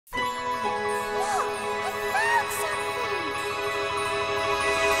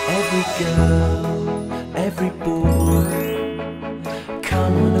Every girl, every boy,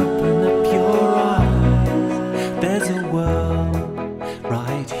 come on, open up your eyes. There's a world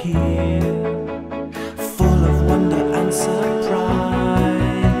right here, full of wonder and surprise.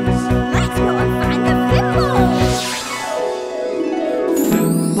 Let's go and find the Fimbles!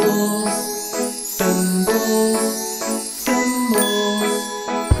 Fimbles, Fimbles, Fimbles.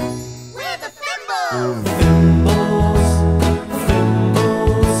 We're the Fimbles! Fimbles,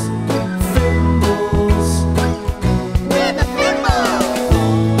 Fimbles, Fimbles. We're the Fimbles!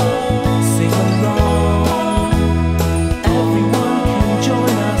 Sing along, everyone can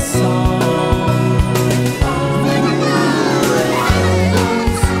join our song.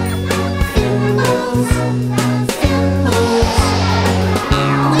 Fimbles, Fimbles,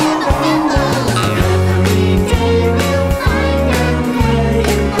 every day we'll find and play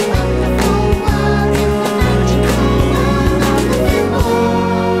in the wonderful world of magical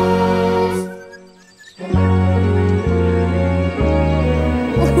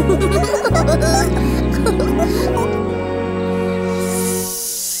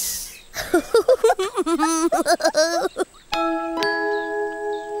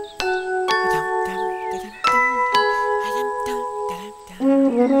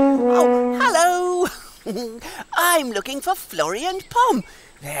Oh, hello! I'm looking for Florrie and Pom.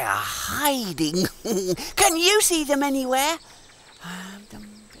 They're hiding. Can you see them anywhere?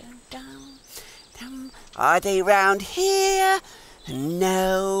 Are they round here?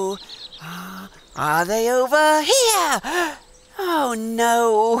 No. Are they over here? Oh,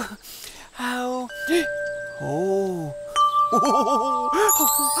 no. Oh. Oh.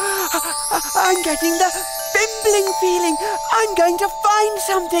 I'm getting the fimbling feeling. I'm going to find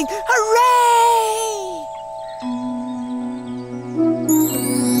something. Hooray!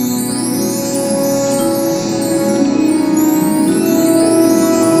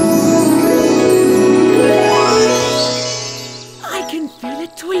 I can feel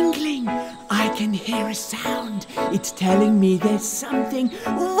it twinkling. I can hear a sound. It's telling me there's something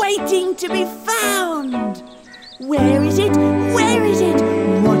waiting to be found. Where is it? Where is it?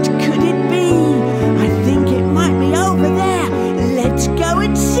 What could it be? I think it might be over there. Let's go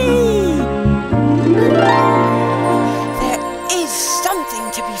and see. There is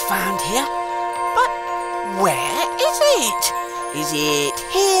something to be found here. But where is it? Is it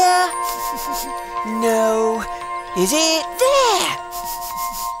here? No. Is it there?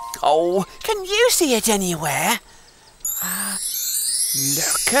 Oh, can you see it anywhere?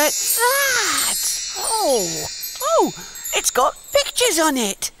 Look at that! Oh, it's got pictures on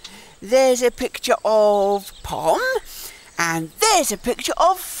it. There's a picture of Pom, and there's a picture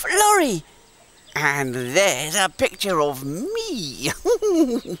of Florrie, and there's a picture of me.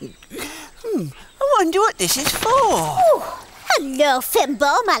 I wonder what this is for. Oh, hello,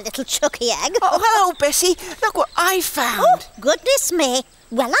 Fimbo, my little chucky egg. Oh, hello, Bessie. Look what I found. Oh, goodness me.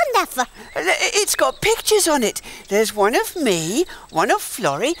 Well, I never. It's got pictures on it. There's one of me, one of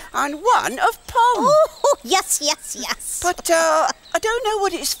Florrie, and one of Pom. Oh, yes, yes, yes. But I don't know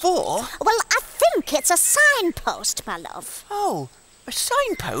what it's for. Well, I think it's a signpost, my love. Oh, a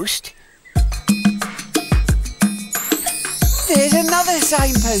signpost? There's another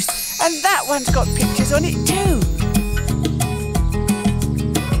signpost, and that one's got pictures on it too.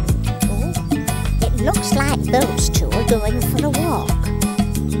 Oh, it looks like those two are going for a walk.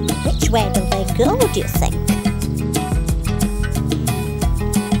 Which way will they go, do you think?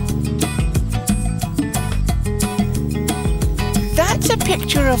 That's a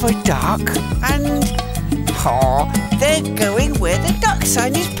picture of a duck, and they're going where the duck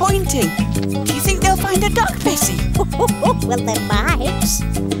sign is pointing. Do you think they'll find a duck, Bessie? Well, they might.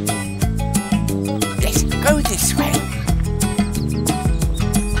 Let's go this way.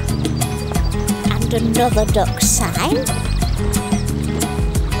 And another duck sign.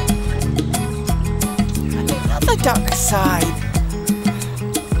 Another duck sign.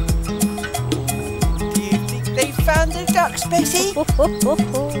 Do you think they found the ducks, Bessie?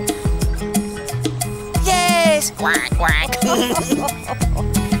 Yes! Quack, quack.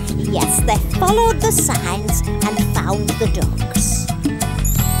 Yes, they followed the signs and found the ducks.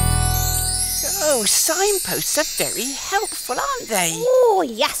 So, signposts are very helpful, aren't they? Oh,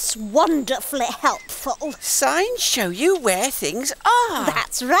 yes, wonderfully helpful. Signs show you where things are.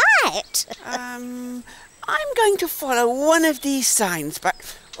 That's right. I'm going to follow one of these signs, but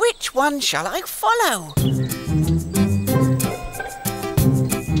which one shall I follow?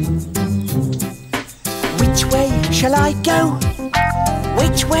 Which way shall I go?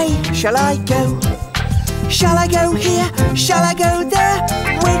 Which way shall I go? Shall I go here? Shall I go there?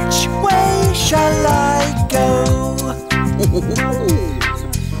 Which way shall I go?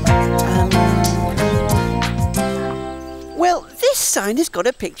 Well, this sign has got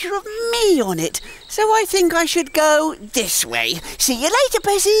a picture of me on it, so I think I should go this way. See you later,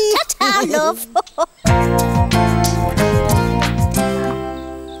 Bessie. Ta-ta, love.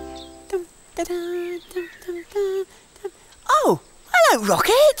 Oh, hello,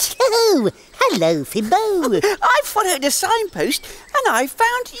 Rocket. Oh, hello, Fimbo. I followed a signpost and I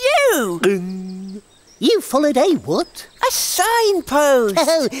found you. You followed a what? A signpost.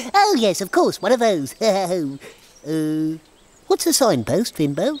 Oh, yes, of course, one of those. What's a signpost,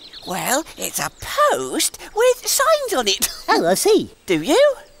 Fimbo? Well, it's a post with signs on it. Oh, I see. Do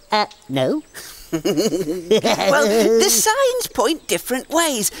you? No. Well, the signs point different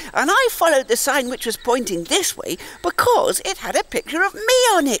ways, and I followed the sign which was pointing this way because it had a picture of me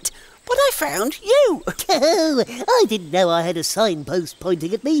on it. But I found you. Oh, I didn't know I had a signpost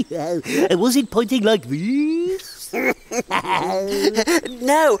pointing at me. Was it pointing like this? No,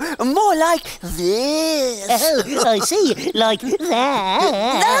 more like this. Oh, I see. Like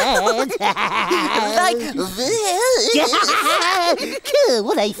that. Like this. Oh,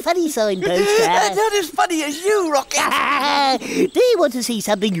 what a funny signpost. Not as funny as you, Rocket. Do you want to see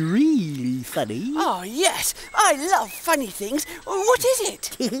something really funny? Oh, yes. I love funny things. What is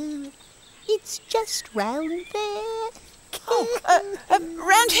it? It's just round there. Oh,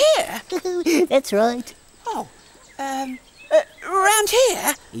 round here? That's right. Oh, round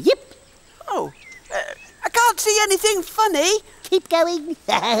here? Yep. Oh, I can't see anything funny. Keep going.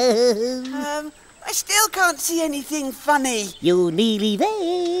 I still can't see anything funny. You're nearly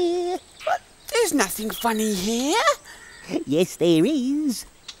there. But there's nothing funny here. Yes, there is.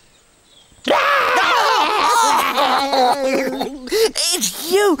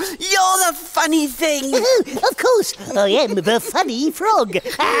 It's you! You're the funny thing! Of course, I am the funny frog.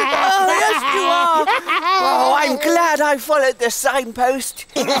 Oh, yes, you are! Oh, I'm glad I followed the signpost.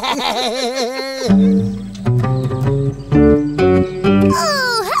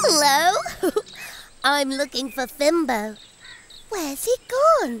 Oh, hello! I'm looking for Fimbo. Where's he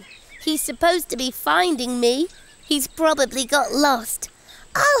gone? He's supposed to be finding me. He's probably got lost.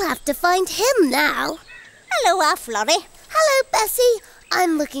 I'll have to find him now. Hello, Florrie. Hello, Bessie.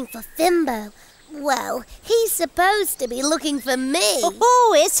 I'm looking for Fimbo. Well, he's supposed to be looking for me.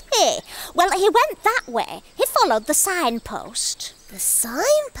 Oh, is he? Well, he went that way. He followed the signpost. The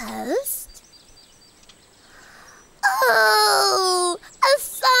signpost? Oh, a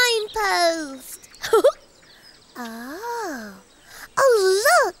signpost. Oh. Oh,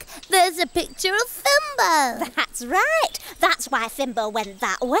 look! There's a picture of Fimbo. That's right. That's why Fimbo went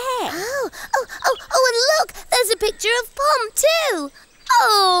that way. Oh, and look! There's a picture of Pom, too.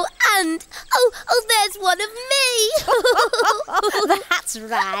 Oh, and, there's one of me. That's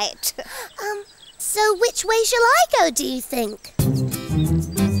right. So which way shall I go, do you think?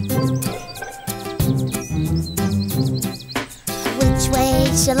 Which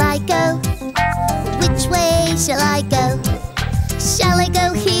way shall I go? Which way shall I go? Shall I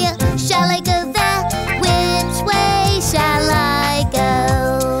go here? Shall I go there? Which way shall I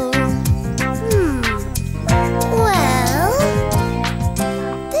go? Well,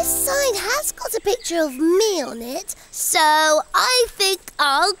 this sign has got a picture of me on it, so I think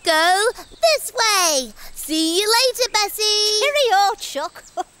I'll go this way. See you later, Bessie. Cheerio, Chuck.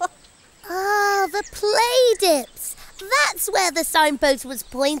 Ah, the play dips. That's where the signpost was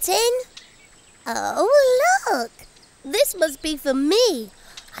pointing. Oh, look. This must be for me.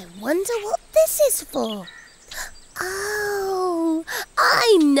 I wonder what this is for. Oh,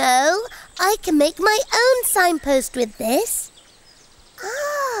 I know. I can make my own signpost with this.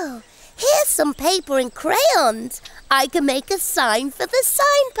 Oh, here's some paper and crayons. I can make a sign for the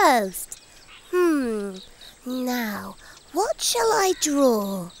signpost. Now, what shall I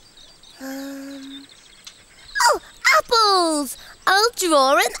draw? Oh, apples! I'll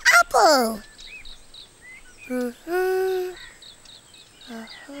draw an apple.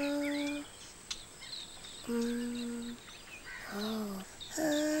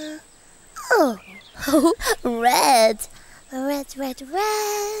 Red. Red, red,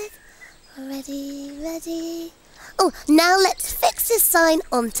 red. Ready, ready. Oh, now let's fix this sign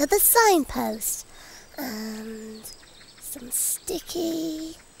onto the signpost. And some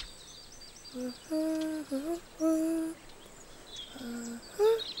sticky.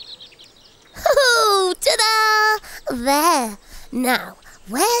 Oh, ta-da! There. Now,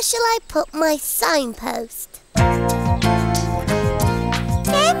 where shall I put my signpost?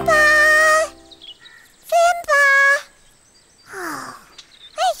 Fimbo! Fimbo! Oh,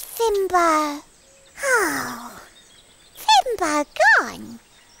 where's Fimbo? Oh, Fimbo gone.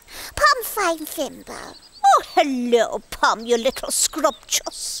 Pom find Fimbo. Oh, hello, Pom, you little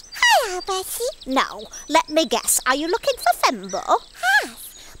scrumptious. Hello, Bessie. Now, let me guess. Are you looking for Fimbo?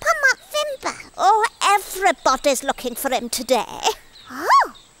 Yes. Pom want Fimbo. Oh, everybody's looking for him today.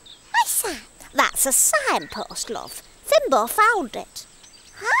 Oh, what's that? That's a signpost, love. Fimbo found it.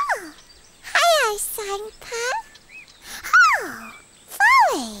 Oh, hello, signpost. Oh,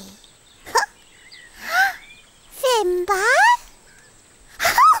 Florrie. Fimbo?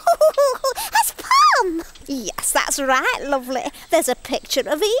 Oh, that's Pom. Yes, that's right, lovely. There's a picture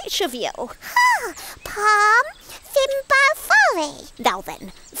of each of you. Oh, Pom, Fimbo, Florrie. Now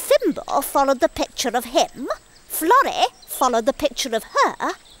then, Fimbo followed the picture of him, Florrie followed the picture of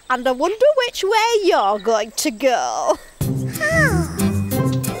her, and I wonder which way you're going to go. Oh.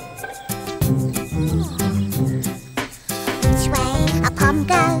 Which way a Pom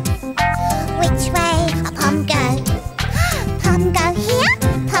go? Which way a Pom go? Pom go here,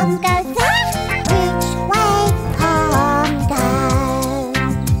 Pom go there. Which way Pom go?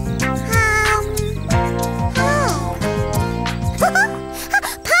 Oh.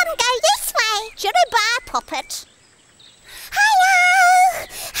 Pom go this way. Chirry bye, puppet. Hello.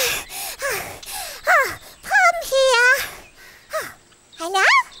 Pom here. Hello?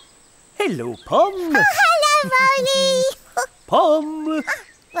 Hello, Pom. Hello, Roly. Pom.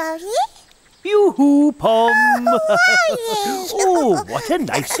 Roly? Yoo-hoo, Pom. Roly. Oh, what a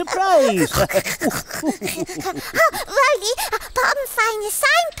nice surprise. Roly, Pom found the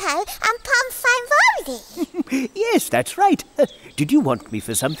signpost and Pom found Roly. Yes, that's right. Did you want me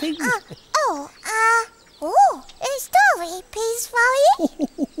for something? A story, please,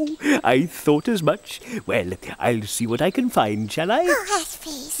 Roly. I thought as much. Well, I'll see what I can find, shall I? Oh, yes,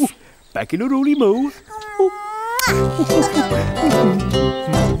 please. Back in a Roly Mo.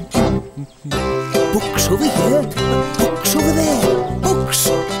 Books over here, books over there, books,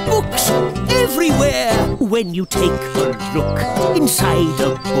 books everywhere. When you take a look inside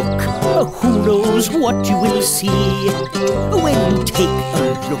a book, who knows what you will see? When you take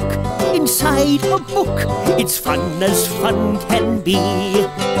a look inside a book, it's fun as fun can be.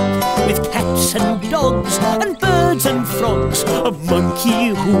 With cats and dogs and birds and frogs, a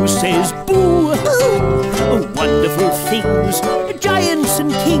monkey who says boo, wonderful things, giants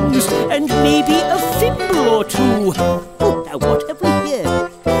and kings, and maybe a Fimble or two. Oh, now what have we here?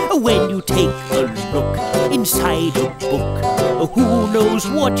 When you take a look inside a book, who knows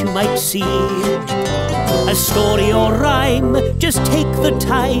what you might see? A story or rhyme, just take the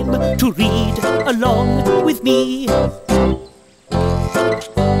time to read along with me.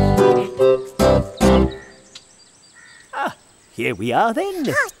 Ah, here we are then.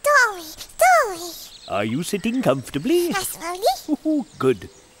 Oh, Dory. Are you sitting comfortably? Yes, Roly. Oh, good.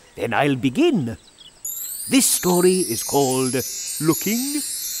 Then I'll begin. This story is called Looking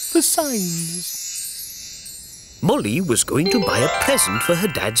for Signs. Molly was going to buy a present for her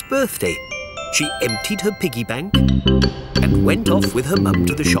dad's birthday. She emptied her piggy bank and went off with her mum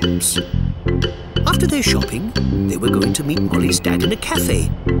to the shops. After their shopping, they were going to meet Molly's dad in a cafe.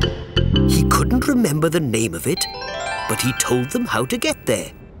 He couldn't remember the name of it, but he told them how to get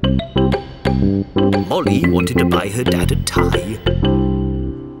there. Molly wanted to buy her dad a tie.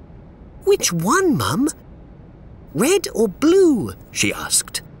 Which one, Mum? Red or blue? She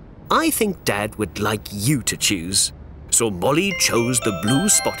asked. I think Dad would like you to choose. So Molly chose the blue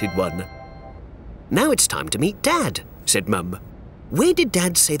spotted one. Now it's time to meet Dad, said Mum. Where did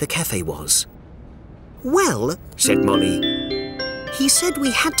Dad say the cafe was? Well, said Molly, he said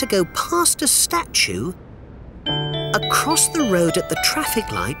we had to go past a statue, across the road at the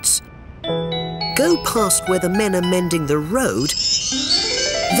traffic lights, go past where the men are mending the road,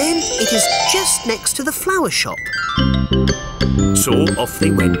 then it is just next to the flower shop. So off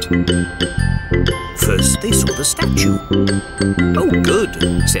they went. First they saw the statue. Oh, good,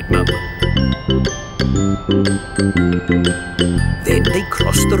 said Mum. Then they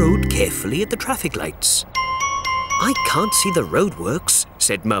crossed the road carefully at the traffic lights. I can't see the roadworks,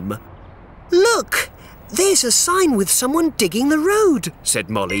 said Mum. Look, there's a sign with someone digging the road, said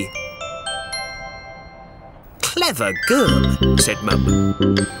Molly. Clever girl, said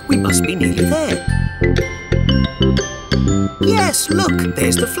Mum. We must be nearly there. Yes, look,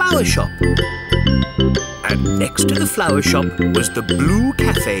 there's the flower shop. And next to the flower shop was the blue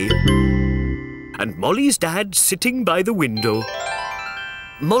cafe. And Molly's dad sitting by the window.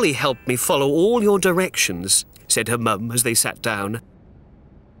 Molly helped me follow all your directions, said her mum as they sat down.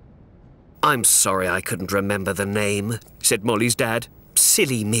 I'm sorry I couldn't remember the name, said Molly's dad.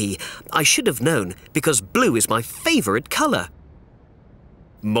 Silly me. I should have known, because blue is my favourite colour.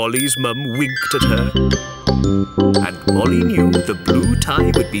 Molly's mum winked at her. And Molly knew the blue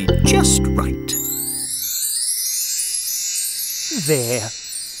tie would be just right. There.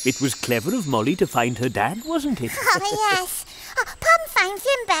 It was clever of Molly to find her dad, wasn't it? Oh, yes. Pom finds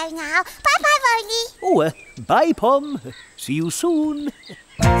Fimbo now. Bye-bye, Roly. Oh, bye, Pom. See you soon.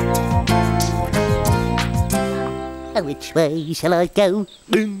 Which way shall I go?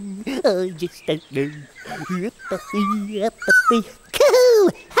 I just don't know. Coo!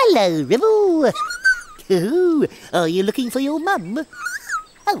 Hello, Ribble. Coo! Are you looking for your mum?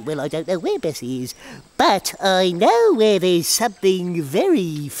 Oh, well, I don't know where Bessie is, but I know where there's something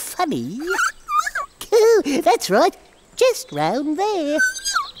very funny. Coo! That's right, just round there.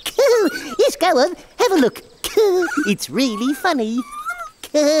 Coo! Yes, go on, have a look. Coo! It's really funny.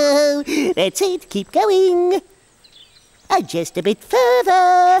 Coo! That's it, keep going. Just a bit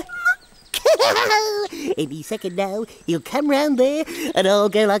further. Any second now, he'll come round there, and I'll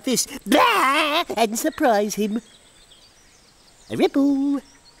go like this, blah, and surprise him. A Ribble.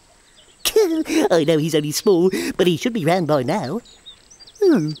 I know he's only small, but he should be round by now.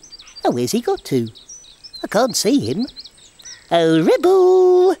 Oh, where's he got to? I can't see him. Oh,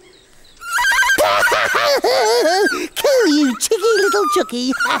 Ribble! Cool, you cheeky little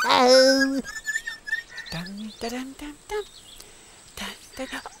chooky. Dum, da-dum, dum, dum. Dum,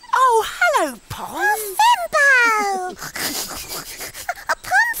 da-dum. Oh, hello, Pom. Fimbo!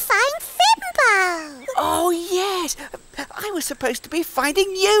 Pom finds Fimbo. Oh, yes. I was supposed to be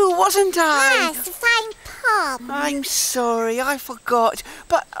finding you, wasn't I? Yes, find Pom. I'm sorry, I forgot.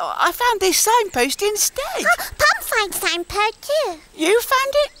 But I found this signpost instead. Pom finds signpost too. You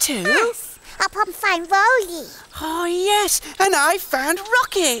found it too? Yes. Pom find Roly. Oh, yes. And I found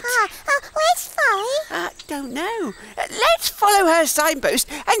Rocket. Where's Florrie? Don't know. Let's follow her signpost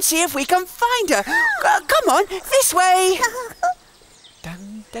and see if we can find her. Come on, this way.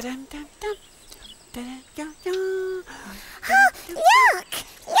 Dum, da-dum, dum, dum. Look!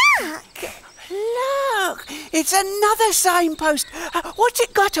 Look! It's another signpost. What's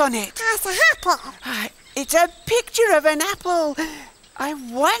it got on it? That's an apple. It's a picture of an apple. I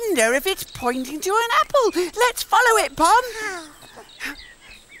wonder if it's pointing to an apple. Let's follow it, Pom.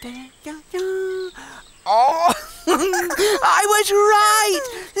 Oh, I was right.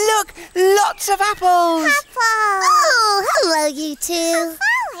 Look, lots of apples. Apple. Oh, hello, you two.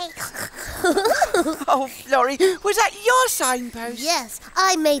 Oh, Florrie, was that your signpost? Yes,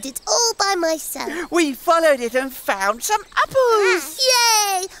 I made it all by myself. We followed it and found some apples.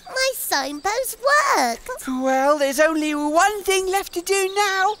 Yay! My signpost worked. Well, there's only one thing left to do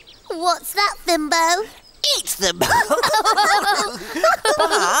now. What's that, Fimbo? Eat them.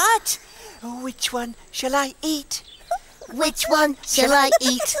 But which one shall I eat? Which one shall I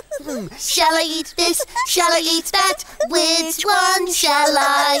eat? Shall I eat this? Shall I eat that? Which one shall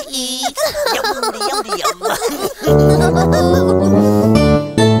I eat?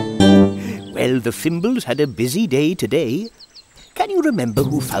 Well, the Fimbles had a busy day today. Can you remember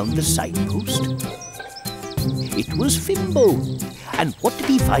who found the signpost? It was Fimbo. And what did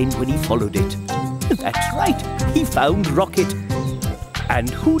he find when he followed it? That's right, he found Rocket. And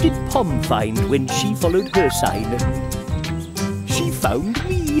who did Pom find when she followed her sign? She found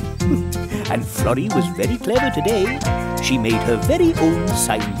me. And Florrie was very clever today. She made her very own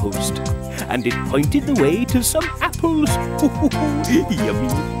signpost. And it pointed the way to some apples. Yummy.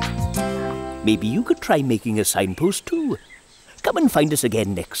 Maybe you could try making a signpost too. Come and find us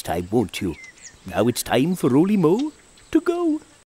again next time, won't you? Now it's time for Roly Mo to go.